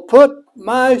 And I will put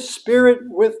my spirit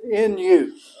within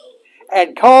you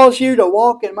and cause you to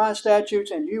walk in my statutes,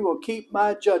 and you will keep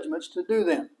my judgments to do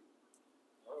them."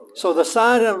 So the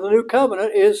sign of the new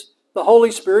covenant is the Holy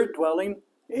Spirit dwelling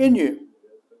in you.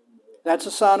 That's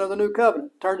a sign of the new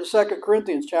covenant. Turn to 2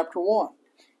 Corinthians chapter 1.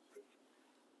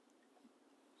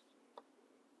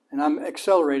 And I'm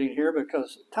accelerating here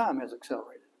because time has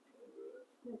accelerated.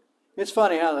 It's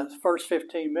funny how the first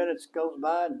 15 minutes goes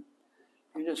by and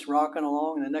you're just rocking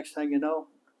along, and the next thing you know,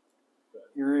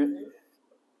 you're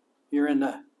in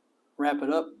the wrap it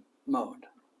up mode.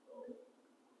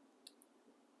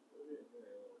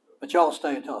 But y'all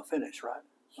stay until I finish, right?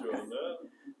 Okay.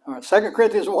 All right. 2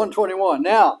 Corinthians 1:21.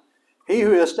 Now, he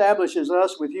who establishes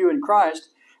us with you in Christ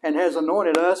and has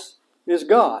anointed us is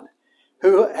God,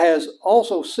 who has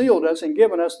also sealed us and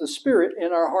given us the Spirit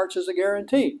in our hearts as a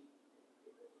guarantee.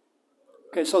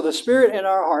 Okay, so the Spirit in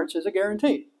our hearts is a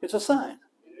guarantee. It's a sign.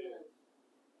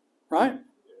 Right?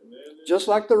 Just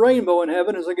like the rainbow in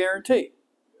heaven is a guarantee.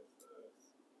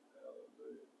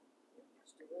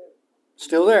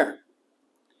 Still there.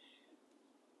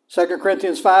 2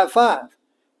 Corinthians 5:5.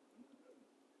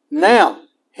 Now,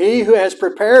 he who has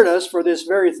prepared us for this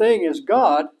very thing is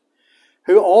God,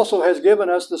 who also has given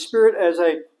us the Spirit as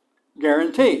a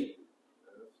guarantee.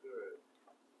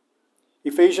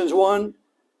 Ephesians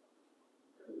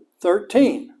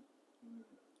 1:13.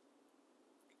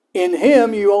 In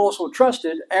him you also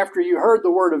trusted after you heard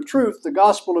the word of truth, the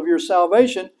gospel of your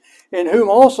salvation, in whom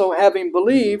also, having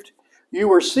believed, you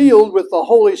were sealed with the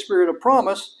Holy Spirit of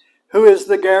promise, who is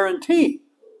the guarantee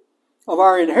of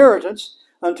our inheritance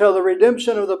until the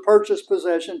redemption of the purchased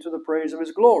possession to the praise of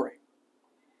his glory.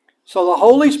 So the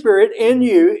Holy Spirit in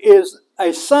you is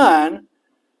a sign,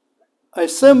 a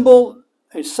symbol,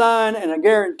 a sign, and a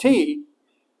guarantee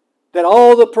that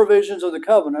all the provisions of the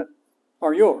covenant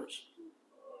are yours.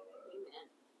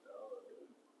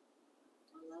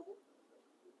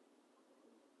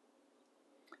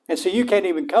 And so you can't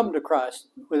even come to Christ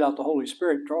without the Holy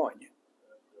Spirit drawing you.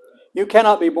 You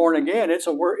cannot be born again. It's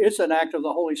an act of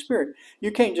the Holy Spirit.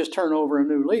 You can't just turn over a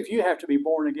new leaf. You have to be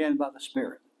born again by the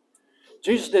Spirit.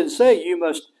 Jesus didn't say you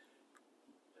must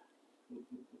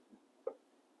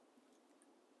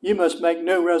make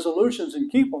new resolutions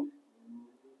and keep them.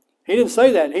 He didn't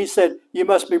say that. He said you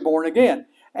must be born again.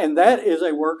 And that is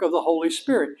a work of the Holy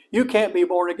Spirit. You can't be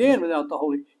born again without the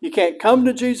Holy. You can't come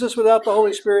to Jesus without the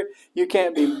Holy Spirit. You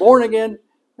can't be born again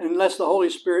unless the Holy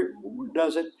Spirit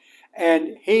does it.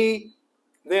 And he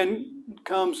then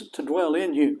comes to dwell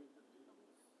in you.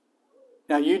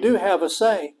 Now you do have a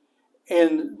say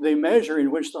in the measure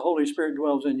in which the Holy Spirit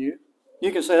dwells in you.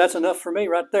 You can say, that's enough for me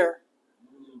right there.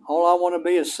 All I want to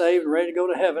be is saved and ready to go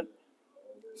to heaven.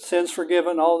 Sins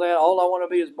forgiven, all that. All I want to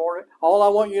be is born. All I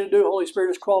want you to do, Holy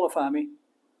Spirit, is qualify me.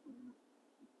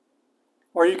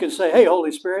 Or you can say, hey,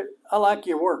 Holy Spirit, I like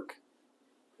your work.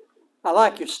 I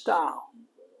like your style.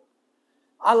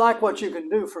 I like what you can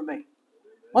do for me.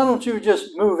 Why don't you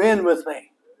just move in with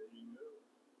me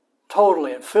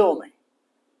totally and fill me?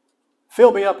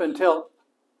 Fill me up until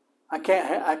I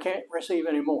can't receive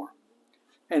any more.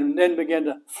 And then begin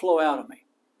to flow out of me.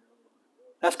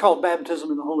 That's called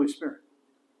baptism in the Holy Spirit.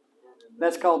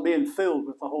 That's called being filled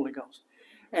with the Holy Ghost.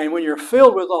 And when you're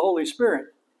filled with the Holy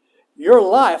Spirit, your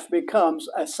life becomes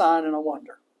a sign and a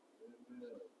wonder.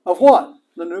 Of what?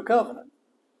 The new covenant.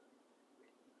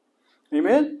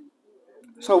 Amen?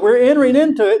 So we're entering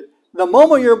into it. The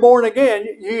moment you're born again,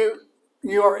 you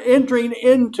are entering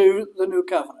into the new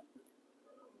covenant.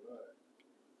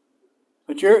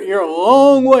 But you're a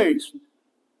long ways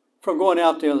from going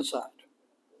out the other side.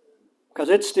 Because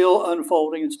it's still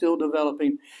unfolding and still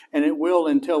developing, and it will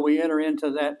until we enter into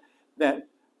that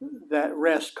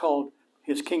rest called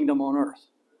his kingdom on earth,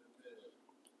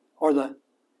 or the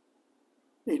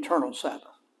eternal Sabbath.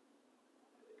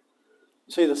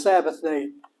 See, the Sabbath day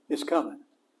is coming.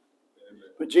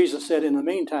 But Jesus said in the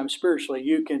meantime, spiritually,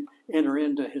 you can enter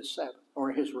into his Sabbath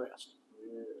or his rest.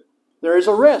 There is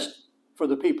a rest for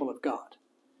the people of God.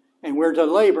 And we're to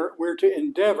labor, we're to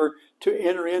endeavor to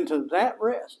enter into that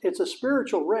rest. It's a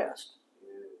spiritual rest.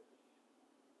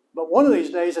 But one of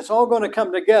these days, it's all going to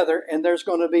come together, and there's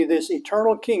going to be this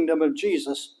eternal kingdom of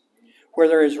Jesus where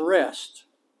there is rest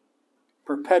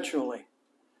perpetually.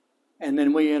 And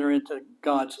then we enter into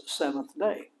God's seventh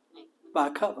day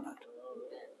by covenant.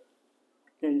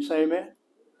 Can you say amen?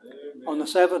 Amen? On the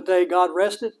seventh day, God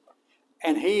rested,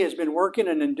 and he has been working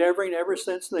and endeavoring ever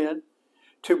since then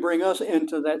to bring us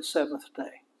into that seventh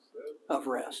day of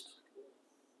rest,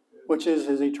 which is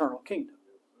his eternal kingdom.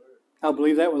 I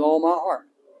believe that with all my heart.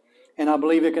 And I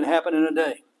believe it can happen in a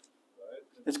day.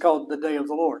 It's called the day of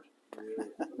the Lord.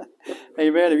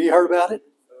 Amen. Have you heard about it?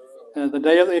 The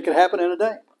day of it can happen in a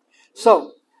day.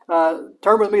 So,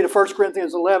 turn with me to 1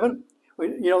 Corinthians 11.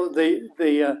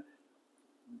 The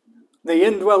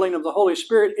indwelling of the Holy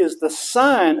Spirit is the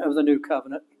sign of the new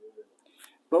covenant.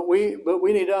 But we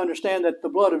need to understand that the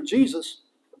blood of Jesus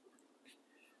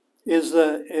is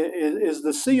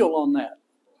the seal on that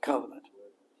covenant.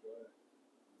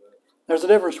 There's a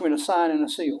difference between a sign and a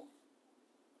seal.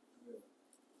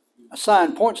 A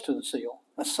sign points to the seal.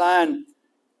 A sign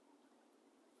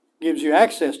gives you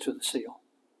access to the seal.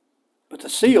 But the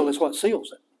seal is what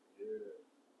seals it.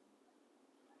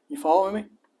 You following me?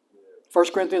 1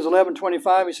 Corinthians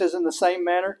 11:25, he says, in the same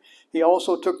manner, he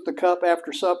also took the cup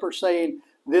after supper, saying,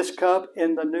 this cup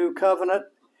in the new covenant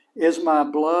is my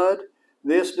blood.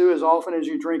 This do as often as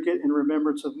you drink it in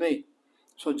remembrance of me.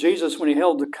 So Jesus, when he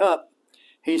held the cup,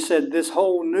 he said, this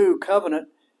whole new covenant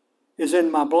is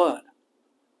in my blood.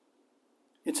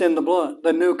 It's in the blood.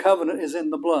 The new covenant is in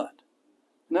the blood.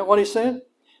 Isn't that what he said?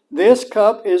 This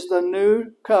cup is the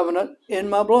new covenant in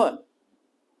my blood.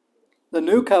 The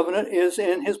new covenant is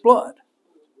in his blood.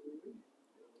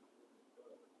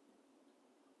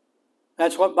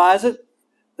 That's what buys it.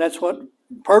 That's what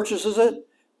purchases it.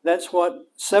 That's what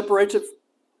separates it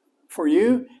for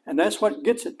you. And that's what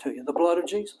gets it to you, the blood of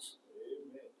Jesus.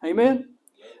 Amen?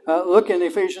 Look in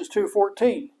Ephesians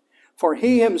 2:14. For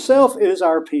he himself is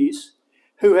our peace,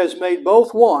 who has made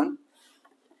both one.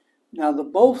 Now the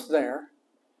both there,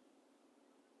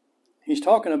 he's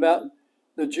talking about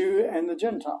the Jew and the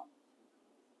Gentile.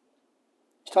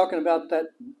 He's talking about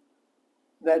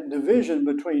that division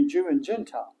between Jew and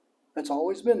Gentile. That's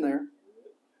always been there.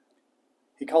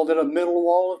 He called it a middle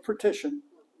wall of partition.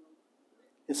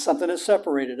 It's something that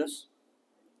separated us.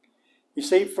 You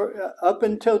see, up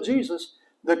until Jesus,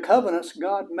 the covenants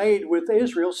God made with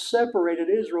Israel separated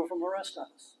Israel from the rest of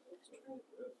us.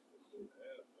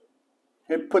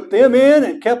 It put them in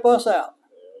and kept us out.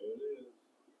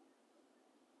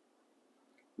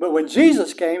 But when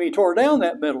Jesus came, he tore down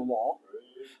that middle wall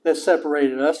that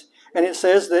separated us. And it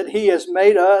says that he has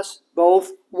made us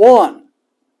both one.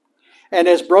 And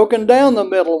has broken down the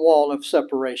middle wall of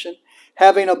separation,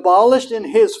 having abolished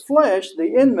in his flesh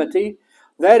the enmity,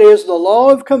 that is, the law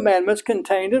of commandments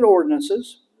contained in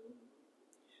ordinances,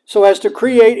 so as to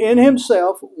create in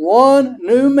himself one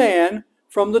new man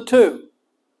from the two,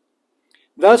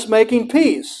 thus making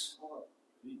peace.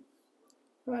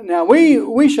 Now,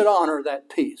 we should honor that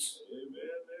peace.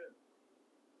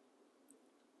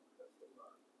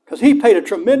 Because he paid a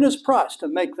tremendous price to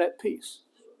make that peace.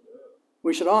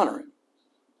 We should honor him.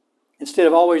 Instead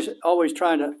of always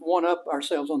trying to one-up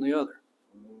ourselves on the other.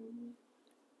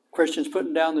 Christians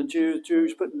putting down the Jews,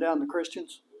 Jews putting down the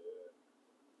Christians.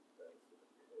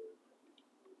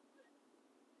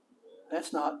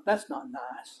 That's not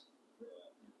nice.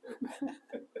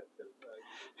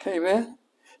 Amen.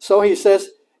 So he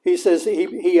says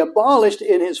he abolished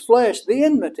in his flesh the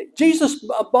enmity. Jesus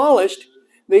abolished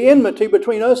the enmity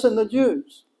between us and the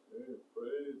Jews.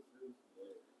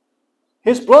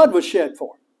 His blood was shed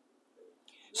for him.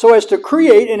 So as to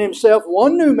create in himself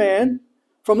one new man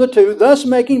from the two, thus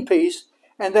making peace,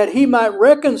 and that he might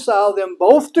reconcile them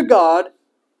both to God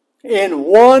in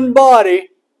one body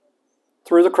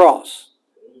through the cross,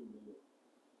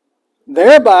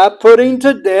 thereby putting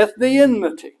to death the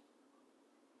enmity.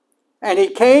 And he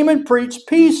came and preached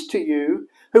peace to you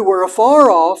who were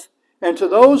afar off, and to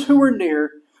those who were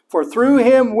near, for through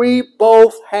him we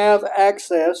both have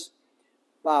access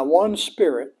by one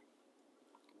Spirit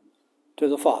to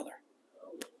the Father.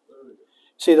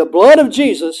 See, the blood of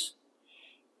Jesus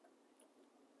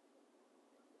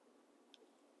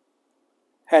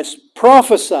has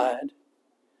prophesied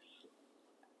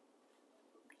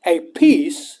a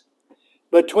peace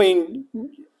between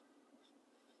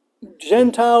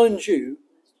Gentile and Jew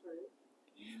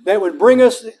that would bring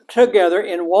us together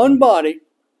in one body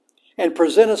and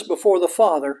present us before the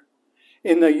Father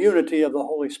in the unity of the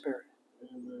Holy Spirit.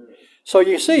 So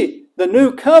you see, the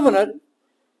new covenant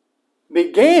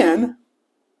began,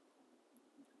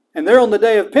 and there on the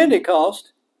day of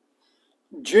Pentecost,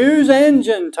 Jews and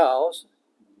Gentiles,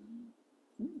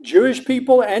 Jewish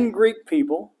people and Greek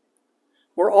people,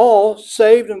 were all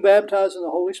saved and baptized in the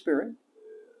Holy Spirit.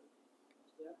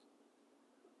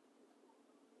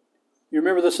 You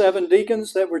remember the 7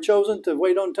 deacons that were chosen to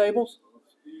wait on tables?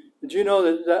 Did you know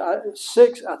that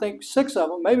six of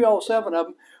them, maybe all 7 of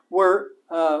them, were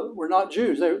not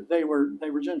Jews. They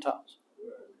were Gentiles.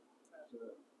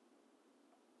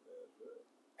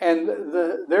 And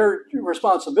their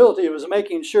responsibility was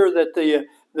making sure that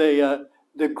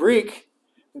the Greek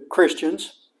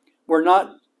Christians were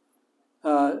not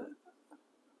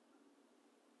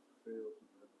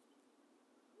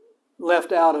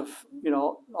left out of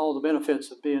all the benefits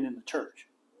of being in the church.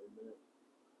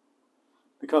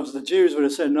 Because the Jews would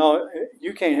have said, "No,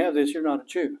 you can't have this. You're not a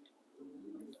Jew,"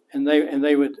 and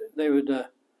they would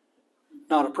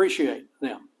not appreciate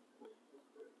them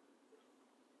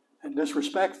and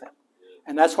disrespect them.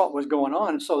 And that's what was going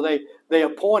on. And so they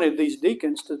appointed these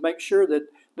deacons to make sure that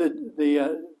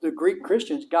the Greek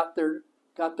Christians got their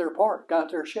part,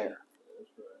 got their share.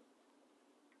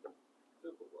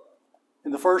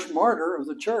 And the first martyr of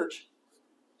the church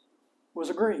was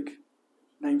a Greek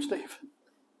named Stephen.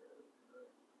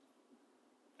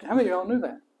 How many of y'all knew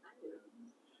that?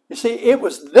 You see, it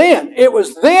was then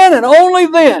and only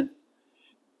then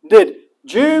did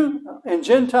Jew and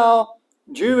Gentile,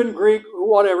 Jew and Greek,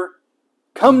 whatever,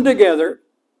 come together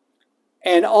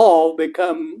and all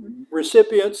become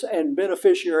recipients and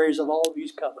beneficiaries of all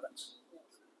these covenants.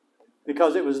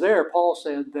 Because it was there, Paul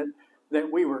said,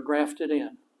 that we were grafted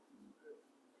in.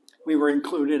 We were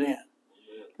included in.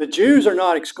 The Jews are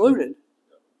not excluded.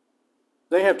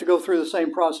 They have to go through the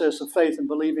same process of faith and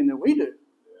believing that we do.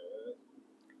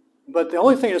 But the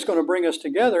only thing that's going to bring us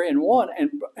together in one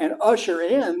and usher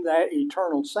in that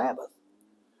eternal Sabbath,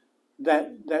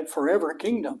 that forever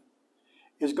kingdom,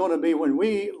 is going to be when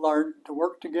we learn to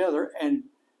work together and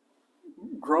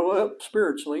grow up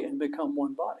spiritually and become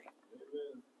one body.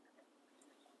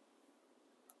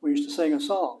 We used to sing a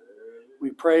song. We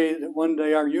pray that one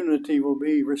day our unity will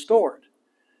be restored.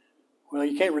 Well,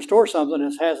 you can't restore something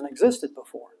that hasn't existed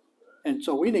before, and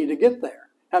so we need to get there.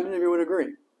 How many of you would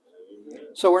agree?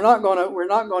 So we're not going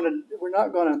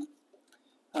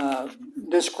to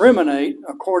discriminate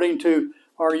according to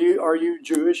are you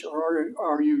Jewish or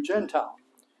are you Gentile?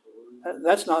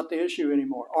 That's not the issue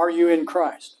anymore. Are you in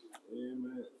Christ?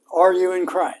 Amen. Are you in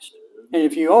Christ? And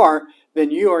if you are,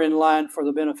 then you are in line for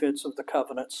the benefits of the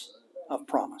covenants of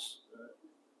promise.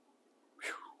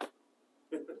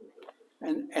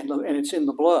 And it's in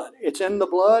the blood. It's in the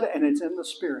blood and it's in the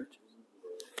Spirit.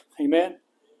 Amen?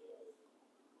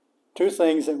 Two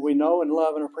things that we know and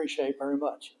love and appreciate very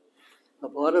much. The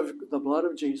blood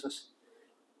of Jesus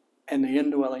and the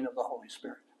indwelling of the Holy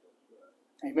Spirit.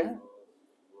 Amen?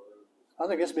 I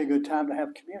think this would be a good time to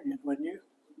have communion, wouldn't you?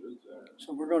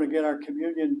 So we're going to get our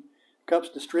communion cups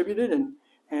distributed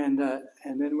and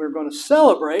then we're going to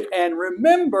celebrate and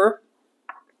remember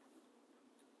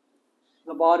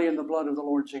the body and the blood of the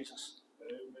Lord Jesus.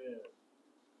 Amen.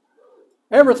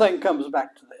 Everything comes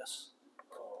back to this.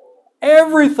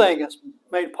 Everything is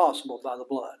made possible by the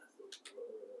blood.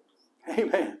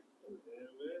 Amen.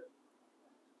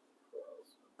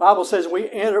 The Bible says we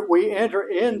enter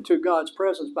into God's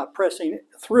presence by pressing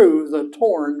through the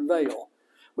torn veil,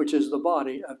 which is the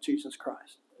body of Jesus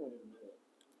Christ.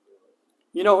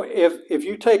 You know, if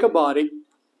you take a body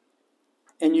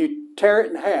and you tear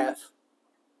it in half,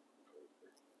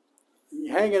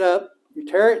 you hang it up, you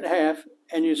tear it in half,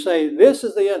 and you say, this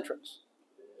is the entrance.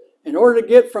 In order to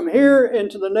get from here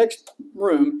into the next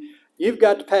room, you've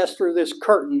got to pass through this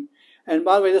curtain. And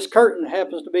by the way, this curtain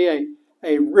happens to be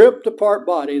a ripped apart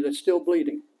body that's still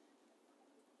bleeding.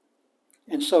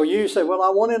 And so you say, well, I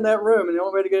want in that room, and the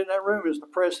only way to get in that room is to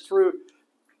press through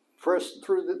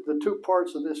the two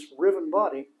parts of this riven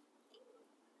body.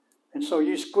 And so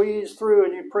you squeeze through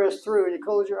and you press through and you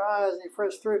close your eyes and you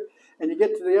press through and you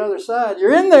get to the other side.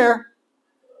 You're in there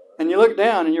and you look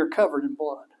down and you're covered in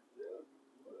blood.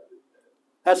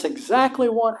 That's exactly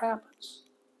what happens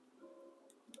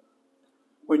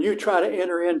when you try to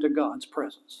enter into God's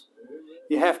presence.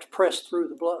 You have to press through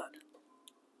the blood.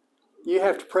 You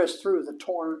have to press through the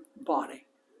torn body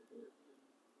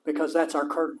because that's our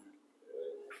curtain.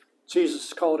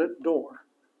 Jesus called it door.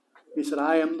 He said,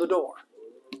 I am the door.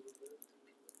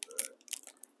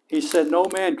 He said, no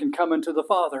man can come into the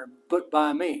Father but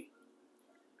by me.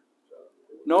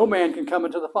 No man can come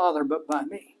into the Father but by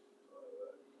me.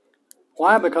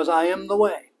 Why? Because I am the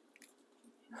way.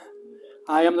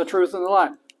 I am the truth and the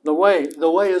life. The way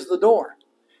is the door.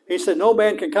 He said, no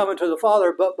man can come into the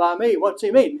Father but by me. What's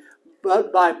he mean?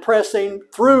 But by pressing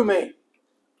through me.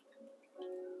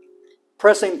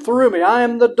 Pressing through me. I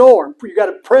am the door. You got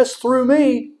to press through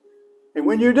me. And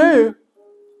when you do,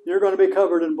 you're going to be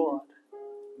covered in blood.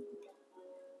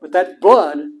 But that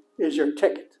blood is your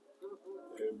ticket.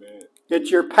 Amen. It's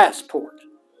your passport.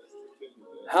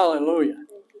 Hallelujah.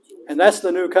 And that's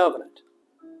the new covenant.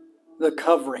 The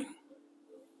covering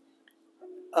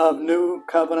of new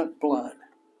covenant blood.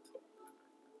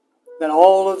 That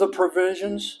all of the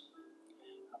provisions,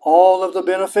 all of the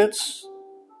benefits,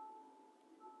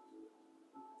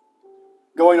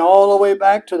 going all the way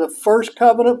back to the first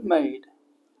covenant made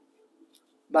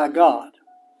by God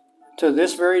to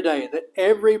this very day, that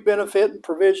every benefit and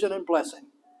provision and blessing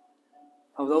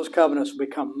of those covenants will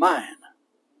become mine.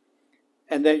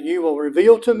 And that you will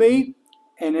reveal to me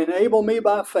and enable me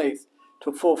by faith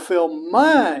to fulfill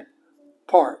my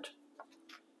part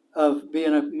of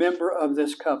being a member of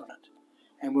this covenant.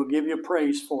 And we'll give you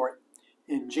praise for it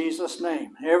In Jesus'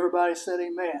 name. Everybody said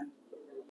amen.